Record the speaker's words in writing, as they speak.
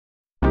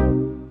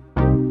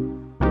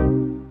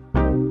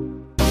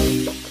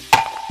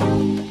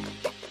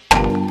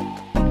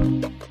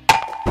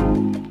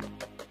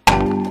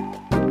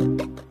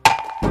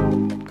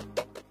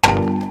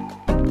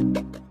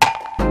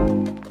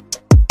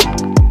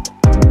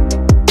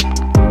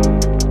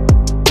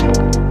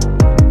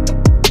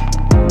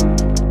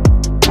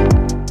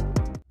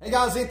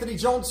Anthony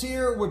Jones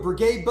here with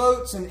Brigade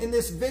Boats, and in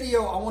this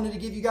video I wanted to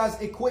give you guys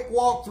a quick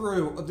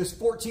walkthrough of this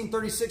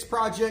 1436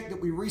 project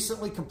that we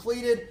recently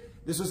completed.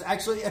 This was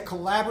actually a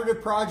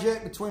collaborative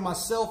project between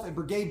myself at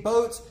Brigade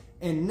Boats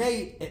and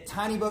Nate at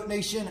Tiny Boat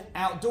Nation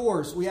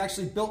Outdoors. We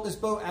actually built this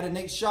boat at a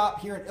Nate's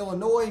shop here in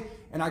Illinois,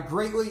 and I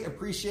greatly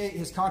appreciate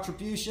his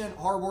contribution,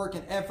 hard work,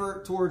 and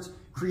effort towards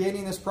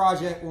creating this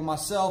project with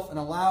myself and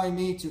allowing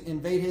me to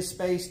invade his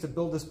space to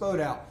build this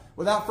boat out.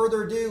 Without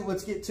further ado,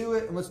 let's get to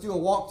it and let's do a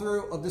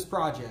walkthrough of this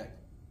project.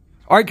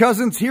 All right,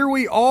 cousins, here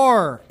we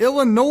are,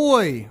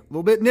 Illinois. A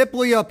little bit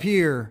nipply up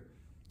here.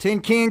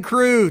 Tin Can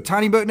Crew,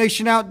 Tiny Boat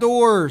Nation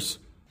Outdoors.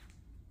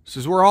 This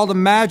is where all the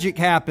magic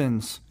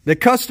happens. The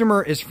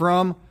customer is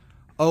from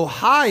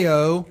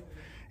Ohio,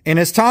 and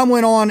as time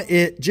went on,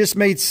 it just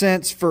made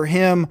sense for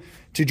him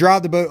to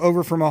drive the boat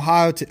over from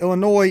Ohio to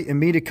Illinois and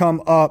me to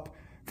come up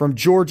from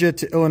Georgia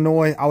to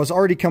Illinois. I was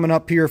already coming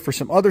up here for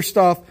some other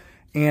stuff,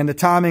 and the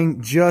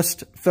timing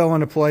just fell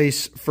into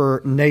place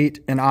for Nate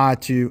and I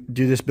to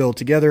do this build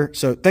together.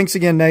 So thanks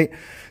again, Nate.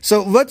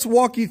 So let's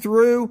walk you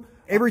through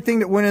everything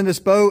that went in this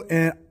boat,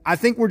 and I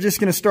think we're just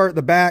going to start at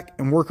the back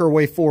and work our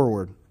way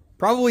forward.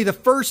 Probably the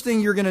first thing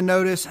you're going to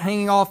notice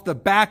hanging off the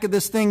back of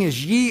this thing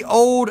is ye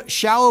old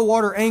shallow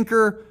water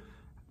anchor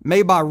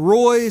made by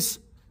Roy's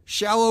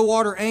Shallow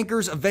Water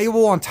Anchors,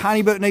 available on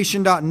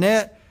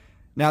tinyboatnation.net.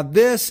 Now,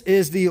 this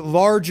is the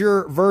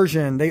larger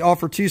version. They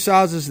offer two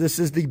sizes. This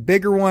is the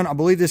bigger one. I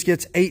believe this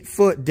gets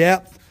 8-foot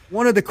depth.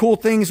 One of the cool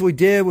things we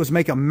did was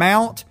make a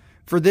mount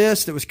for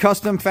this that was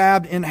custom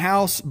fabbed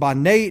in-house by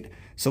Nate.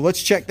 So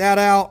let's check that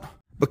out.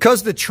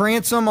 Because the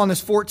transom on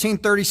this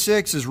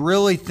 1436 is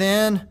really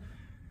thin,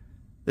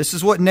 this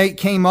is what Nate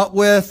came up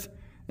with.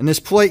 And this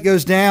plate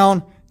goes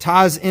down,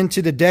 ties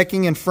into the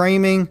decking and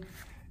framing,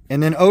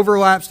 and then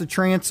overlaps the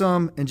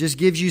transom and just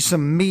gives you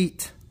some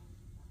meat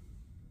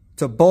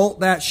to bolt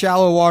that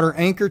shallow water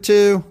anchor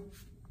to.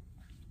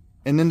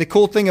 And then the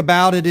cool thing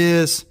about it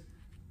is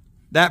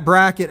that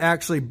bracket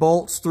actually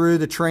bolts through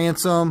the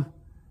transom,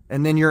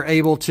 and then you're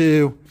able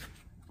to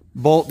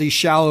bolt the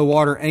shallow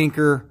water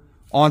anchor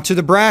onto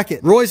the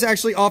bracket. Roy's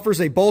actually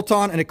offers a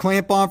bolt-on and a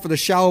clamp-on for the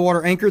shallow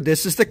water anchor.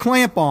 This is the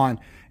clamp-on,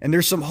 and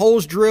there's some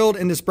holes drilled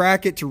in this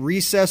bracket to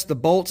recess the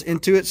bolts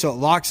into it so it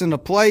locks into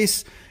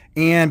place.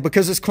 And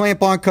because it's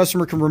clamp-on,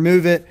 customer can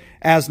remove it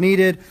as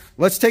needed.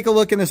 Let's take a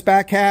look in this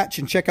back hatch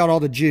and check out all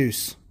the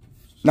juice.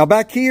 Now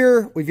back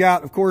here, we've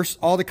got, of course,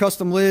 all the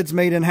custom lids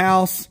made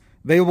in-house,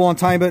 available on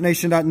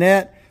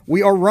tinyboatnation.net.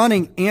 We are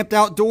running Amped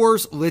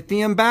Outdoors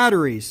lithium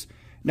batteries.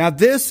 Now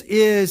this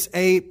is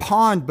a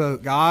pond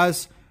boat,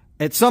 guys.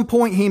 At some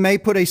point, he may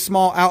put a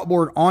small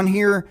outboard on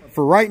here.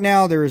 For right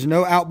now, there is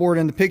no outboard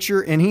in the picture,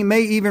 and he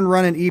may even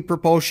run an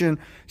e-propulsion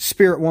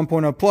Spirit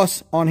 1.0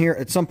 Plus on here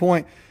at some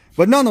point.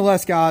 But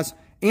nonetheless, guys,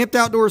 Amped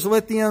Outdoors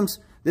lithiums.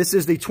 This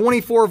is the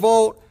 24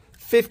 volt,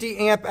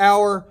 50 amp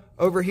hour.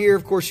 Over here,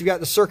 of course, you've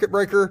got the circuit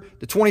breaker.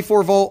 The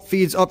 24 volt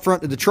feeds up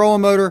front to the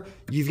trolling motor.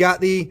 You've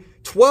got the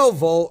 12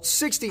 volt,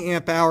 60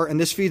 amp hour, and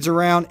this feeds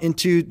around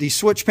into the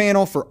switch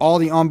panel for all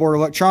the onboard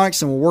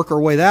electronics, and we'll work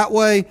our way that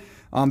way.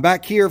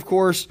 Back here, of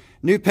course,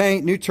 new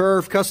paint, new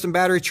turf, custom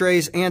battery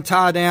trays, and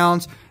tie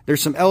downs.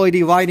 There's some LED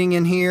lighting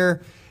in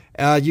here.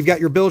 You've got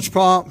your bilge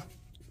pump.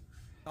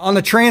 On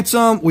the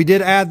transom, we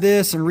did add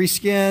this and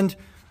reskinned.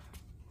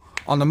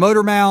 On the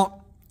motor mount,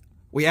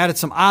 we added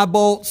some eye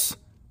bolts,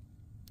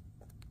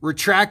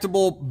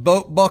 retractable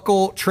boat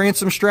buckle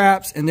transom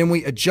straps, and then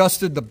we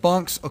adjusted the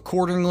bunks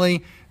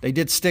accordingly. They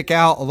did stick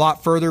out a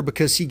lot further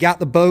because he got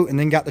the boat and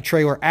then got the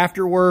trailer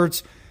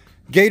afterwards.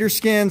 Gator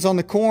skins on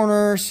the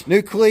corners,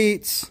 new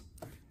cleats,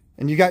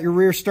 and you got your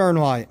rear stern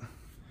light.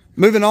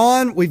 Moving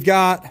on, we've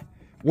got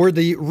where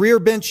the rear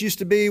bench used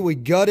to be. We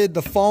gutted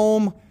the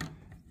foam.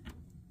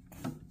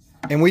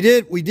 And we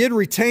did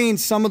retain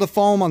some of the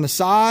foam on the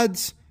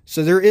sides.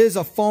 So there is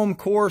a foam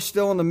core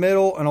still in the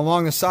middle and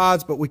along the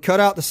sides, but we cut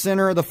out the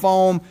center of the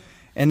foam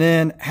and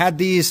then had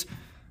these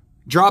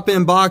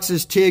drop-in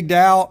boxes tigged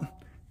out.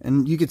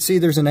 And you can see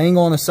there's an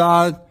angle on the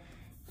side,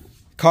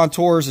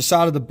 contours the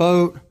side of the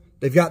boat.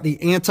 They've got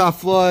the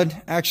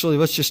anti-flood. Actually,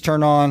 let's just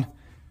turn on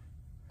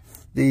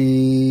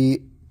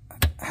the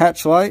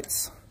hatch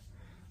lights.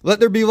 Let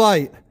there be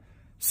light.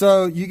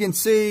 So you can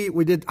see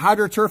we did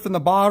hydroturf in the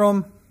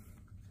bottom.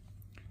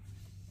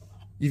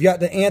 You've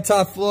got the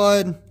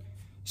anti-flood,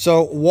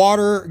 so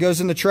water goes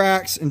in the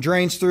tracks and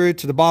drains through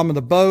to the bottom of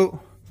the boat.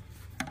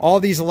 All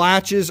these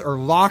latches are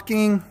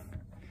locking.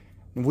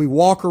 If we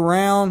walk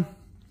around,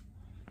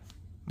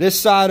 this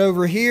side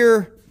over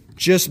here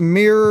just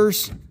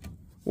mirrors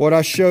what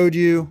I showed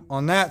you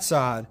on that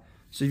side.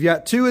 So you've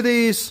got two of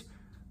these,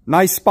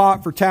 nice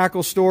spot for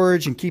tackle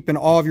storage and keeping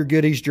all of your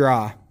goodies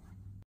dry.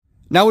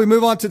 Now we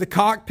move on to the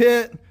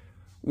cockpit.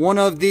 One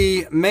of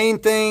the main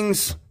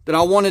things that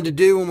I wanted to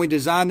do when we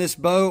designed this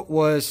boat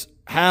was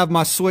have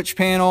my switch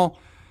panel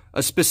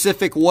a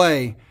specific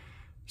way.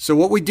 So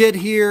what we did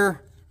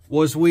here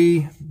was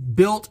we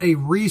built a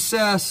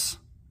recess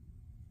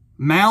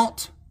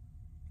mount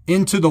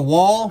into the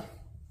wall,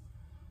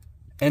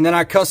 and then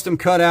I custom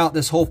cut out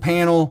this whole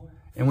panel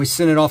and we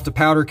sent it off to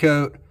powder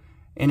coat,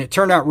 and it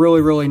turned out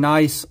really, really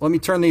nice. Let me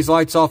turn these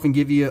lights off and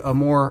give you a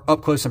more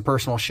up close and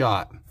personal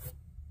shot.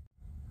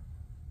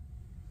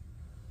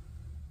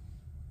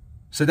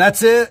 So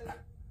that's it.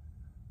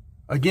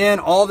 Again,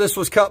 all this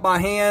was cut by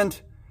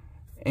hand,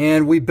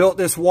 and we built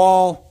this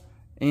wall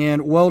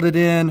and welded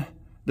in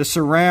the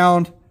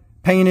surround,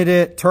 painted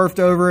it, turfed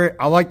over it.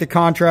 I like the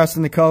contrast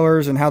in the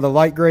colors and how the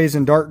light grays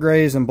and dark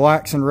grays and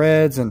blacks and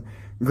reds and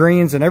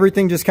greens and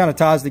everything just kind of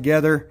ties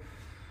together.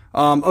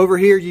 Over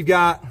here, you've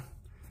got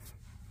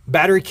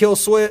battery kill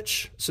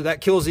switch, so that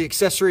kills the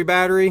accessory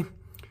battery.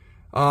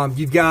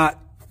 You've got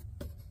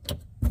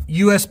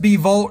USB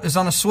volt is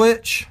on a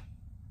switch.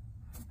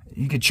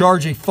 You could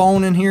charge a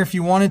phone in here if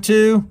you wanted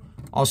to.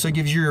 Also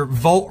gives you your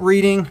volt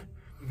reading.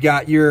 You've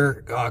got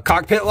your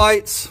cockpit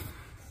lights.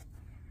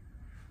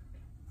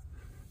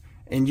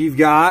 And you've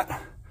got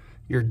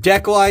your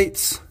deck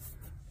lights.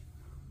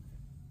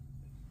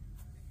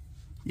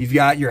 You've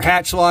got your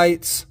hatch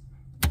lights,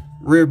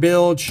 rear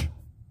bilge,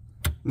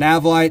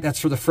 nav light, that's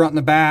for the front and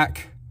the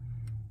back.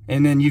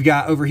 And then you've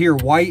got over here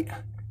white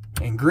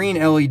and green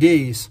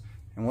LEDs.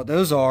 And what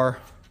those are: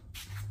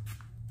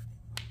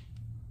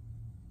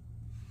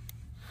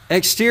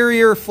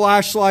 exterior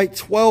flashlight,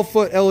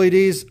 12-foot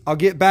LEDs. I'll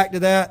get back to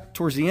that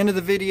towards the end of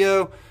the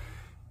video.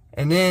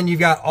 And then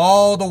you've got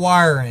all the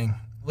wiring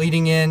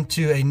leading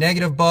into a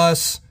negative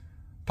bus,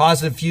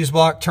 positive fuse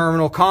block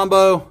terminal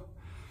combo.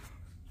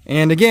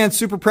 And again,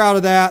 super proud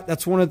of that.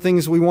 That's one of the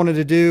things we wanted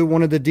to do,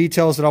 one of the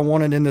details that I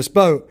wanted in this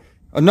boat.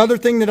 Another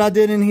thing that I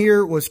did in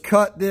here was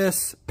cut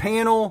this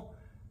panel,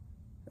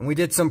 and we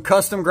did some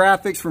custom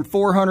graphics from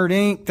 400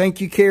 ink. Thank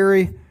you,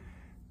 Carrie.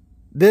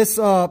 This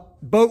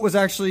boat was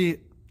actually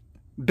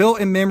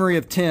built in memory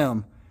of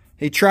Tim.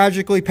 He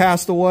tragically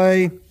passed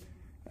away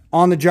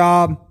on the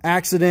job,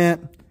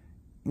 accident.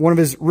 One of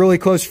his really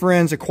close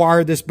friends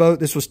acquired this boat.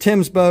 This was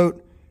Tim's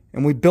boat,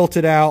 and we built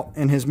it out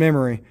in his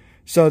memory.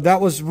 So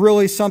that was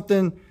really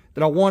something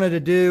that I wanted to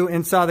do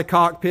inside the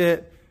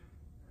cockpit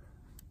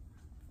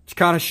to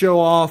kind of show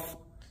off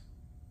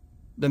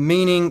the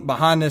meaning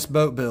behind this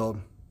boat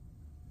build.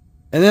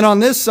 And then on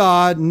this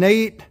side,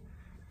 Nate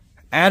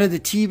added the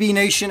TV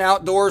Nation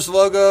Outdoors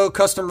logo,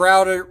 custom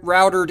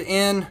routered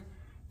in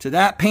to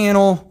that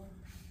panel.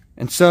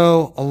 And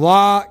so a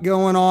lot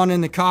going on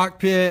in the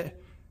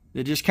cockpit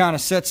that just kind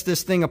of sets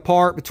this thing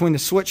apart between the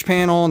switch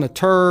panel and the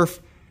turf.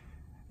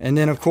 And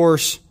then, of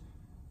course,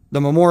 the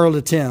memorial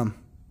to Tim.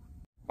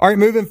 All right,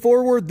 moving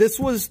forward, this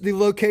was the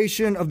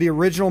location of the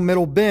original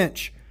middle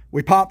bench.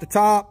 We popped the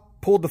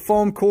top, pulled the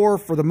foam core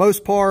for the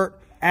most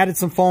part, added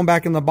some foam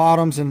back in the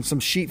bottoms and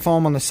some sheet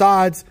foam on the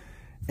sides,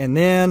 and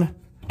then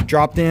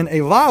dropped in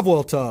a live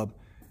well tub.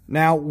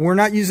 Now, we're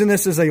not using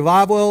this as a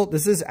live well.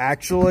 This is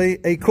actually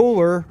a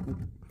cooler,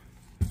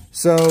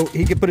 so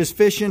he could put his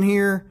fish in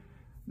here.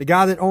 The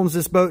guy that owns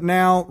this boat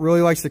now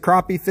really likes the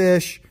crappie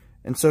fish,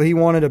 and so he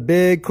wanted a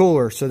big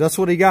cooler, so that's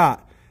what he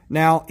got.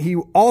 Now, he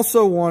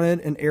also wanted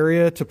an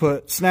area to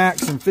put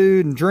snacks and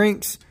food and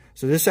drinks,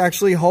 so this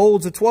actually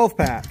holds a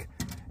 12-pack,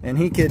 and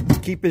he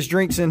could keep his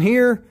drinks in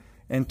here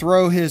and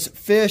throw his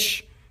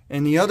fish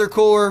in the other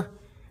cooler.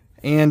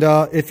 And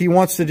if he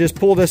wants to just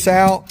pull this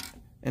out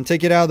and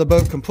take it out of the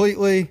boat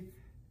completely,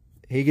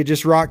 he could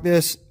just rock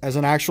this as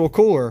an actual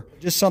cooler.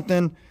 Just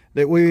something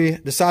that we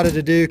decided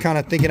to do, kind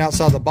of thinking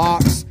outside the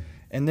box.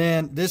 And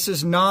then this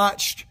is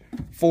notched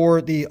for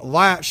the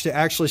latch to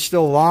actually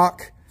still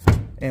lock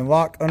and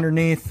lock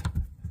underneath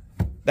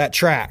that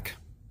track.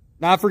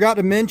 Now, I forgot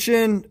to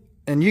mention,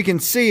 and you can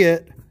see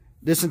it,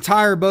 this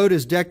entire boat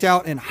is decked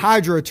out in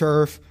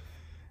HydroTurf.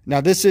 Now,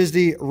 this is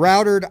the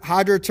routed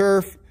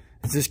HydroTurf.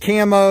 This is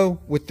camo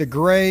with the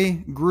gray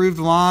grooved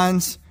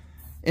lines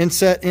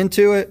inset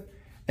into it.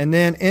 And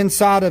then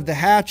inside of the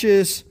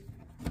hatches,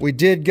 we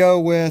did go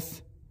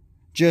with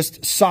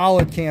just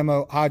solid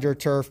camo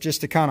HydroTurf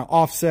just to kind of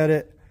offset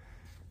it.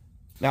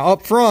 Now,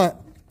 up front,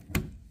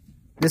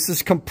 this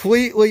is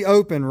completely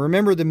open.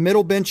 Remember, the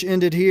middle bench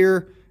ended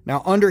here.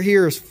 Now, under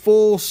here is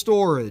full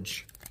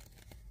storage.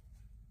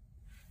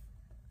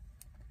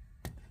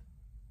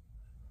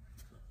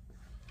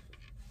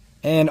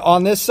 And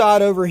on this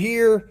side over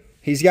here,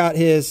 he's got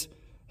his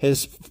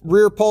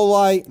rear pole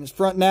light and his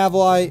front nav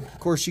light. Of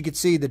course, you can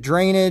see the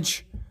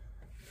drainage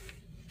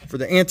for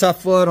the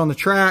anti-flood on the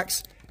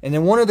tracks. And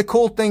then one of the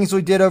cool things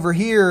we did over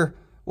here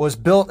was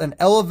built an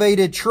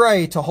elevated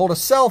tray to hold a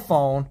cell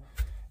phone.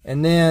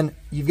 And then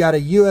you've got a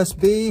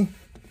USB,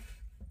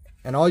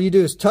 and all you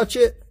do is touch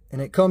it,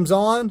 and it comes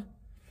on.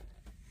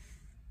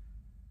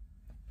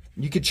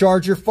 You could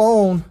charge your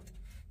phone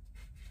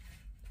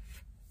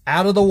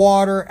out of the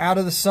water, out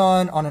of the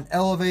sun, on an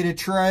elevated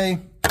tray.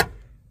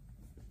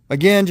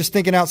 Again, just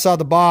thinking outside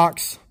the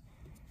box.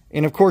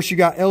 And of course, you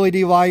got LED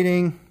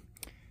lighting.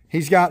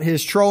 He's got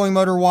his trolling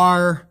motor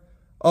wire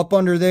up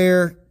under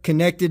there,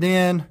 connected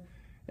in,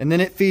 and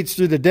then it feeds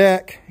through the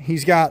deck.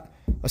 He's got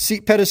a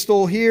seat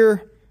pedestal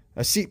here,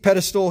 a seat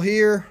pedestal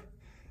here,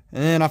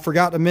 and then I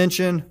forgot to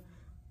mention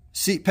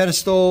seat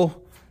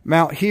pedestal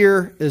mount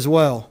here as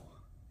well.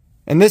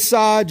 And this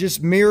side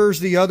just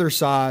mirrors the other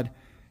side.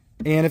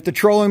 And if the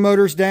trolling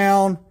motor's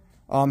down,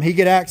 he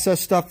could access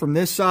stuff from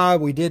this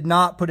side. We did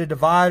not put a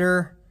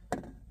divider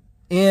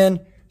in,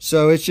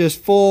 so it's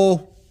just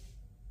full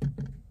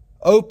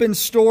open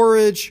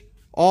storage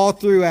all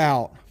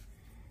throughout.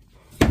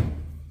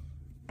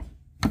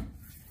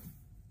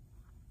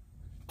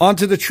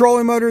 Onto the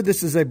trolling motor.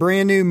 This is a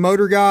brand new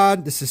motor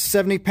guide. This is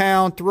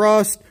 70-pound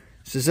thrust.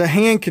 This is a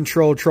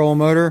hand-controlled trolling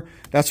motor.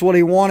 That's what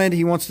he wanted.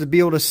 He wants to be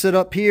able to sit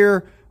up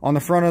here on the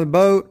front of the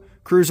boat,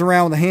 cruise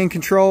around with a hand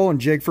control, and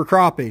jig for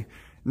crappie.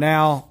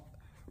 Now,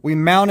 we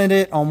mounted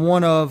it on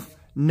one of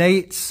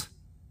Nate's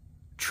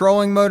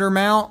trolling motor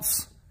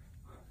mounts.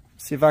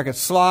 See if I can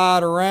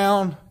slide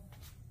around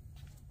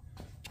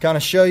to kind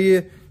of show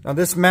you. Now,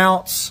 this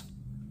mounts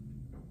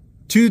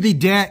to the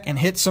deck and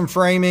hits some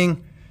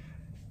framing.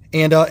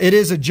 And it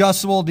is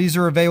adjustable. These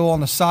are available on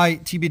the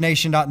site,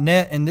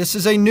 tbnation.net. And this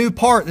is a new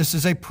part. This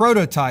is a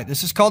prototype.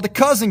 This is called the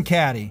Cousin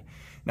Caddy.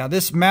 Now,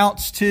 this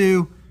mounts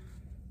to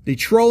the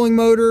trolling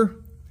motor.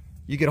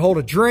 You can hold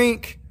a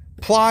drink,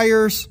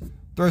 pliers,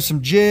 throw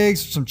some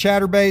jigs, some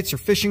chatterbaits or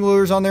fishing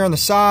lures on there on the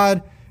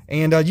side.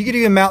 And you could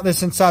even mount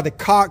this inside the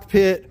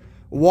cockpit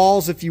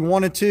walls if you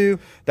wanted to.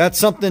 That's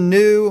something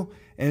new,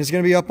 and it's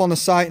going to be up on the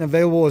site and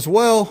available as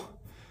well.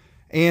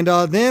 And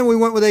then we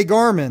went with a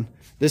Garmin.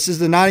 This is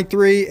the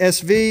 93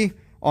 SV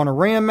on a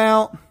ram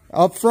mount.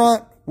 Up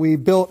front, we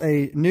built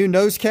a new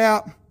nose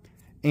cap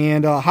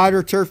and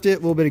hydro-turfed it, a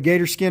little bit of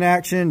gator skin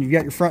action. You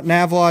got your front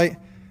nav light.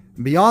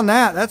 Beyond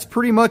that, that's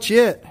pretty much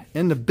it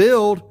in the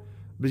build,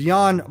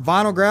 beyond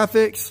vinyl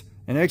graphics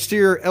and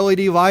exterior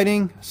LED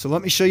lighting. So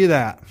let me show you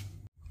that.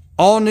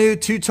 All new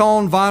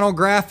two-tone vinyl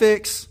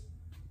graphics,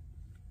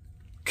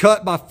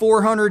 cut by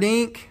 400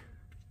 ink.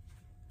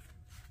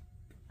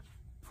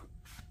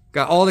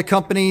 Got all the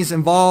companies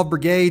involved,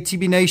 Brigade,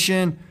 TB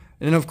Nation,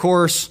 and then of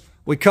course,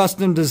 we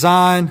custom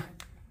designed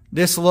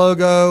this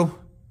logo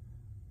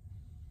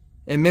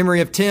in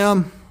memory of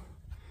Tim.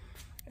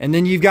 And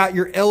then you've got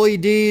your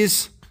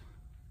LEDs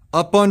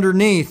up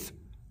underneath.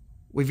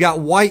 We've got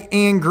white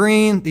and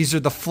green. These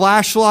are the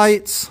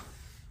flashlights,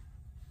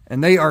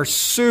 and they are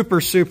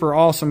super, super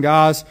awesome,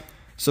 guys.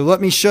 So let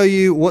me show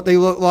you what they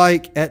look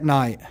like at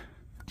night.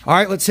 All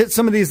right, let's hit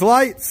some of these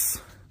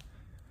lights.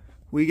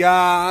 We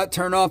got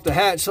turn off the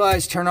hatch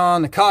lights, turn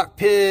on the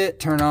cockpit,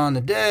 turn on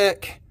the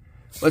deck.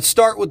 Let's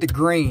start with the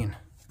green.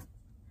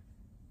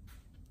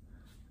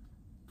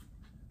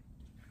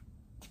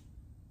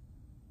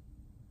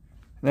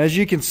 And as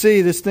you can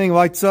see, this thing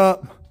lights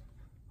up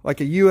like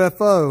a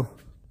UFO.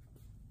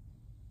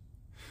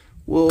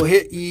 We'll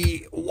hit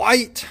ye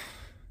white.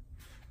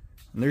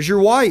 And there's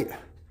your white.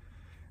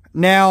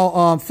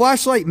 Now,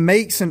 Flashlight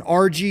makes an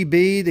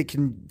RGB that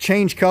can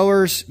change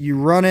colors. You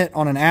run it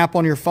on an app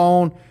on your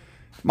phone.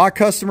 My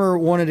customer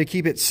wanted to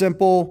keep it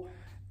simple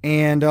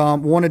and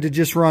wanted to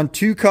just run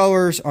 2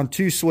 colors on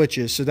 2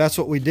 switches. So that's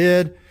what we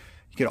did.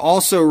 You can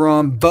also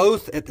run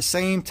both at the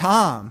same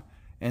time.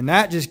 And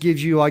that just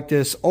gives you like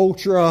this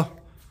ultra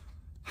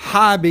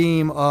high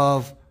beam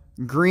of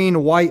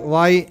green, white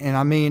light. And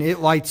I mean, it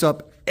lights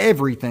up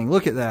everything.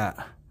 Look at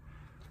that.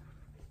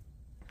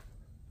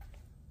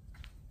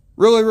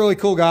 Really, really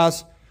cool,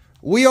 guys.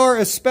 We are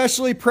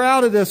especially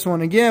proud of this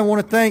one. Again, I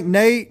want to thank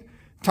Nate,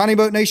 Tiny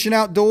Boat Nation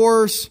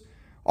Outdoors,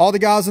 all the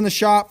guys in the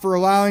shop for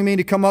allowing me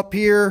to come up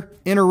here,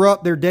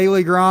 interrupt their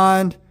daily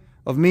grind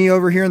of me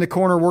over here in the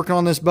corner working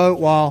on this boat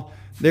while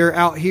they're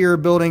out here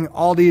building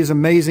all these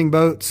amazing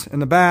boats in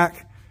the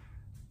back.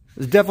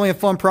 It's definitely a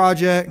fun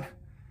project,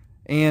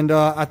 and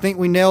I think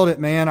we nailed it,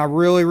 man. I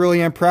really,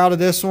 really am proud of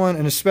this one,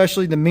 and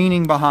especially the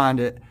meaning behind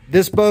it.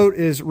 This boat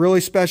is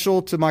really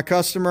special to my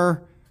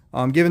customer,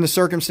 given the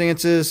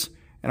circumstances,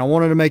 and I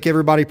wanted to make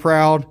everybody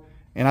proud,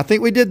 and I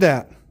think we did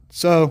that.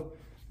 So,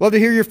 love to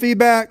hear your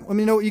feedback. Let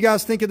me know what you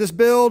guys think of this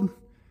build.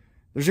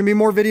 There's going to be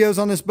more videos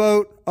on this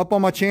boat up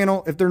on my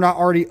channel if they're not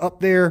already up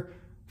there.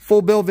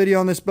 Full build video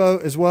on this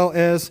boat, as well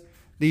as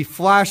the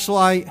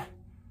flashlight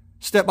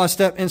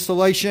step-by-step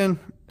installation.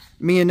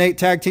 Me and Nate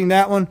tag team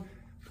that one.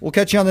 We'll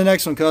catch you on the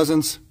next one,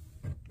 cousins.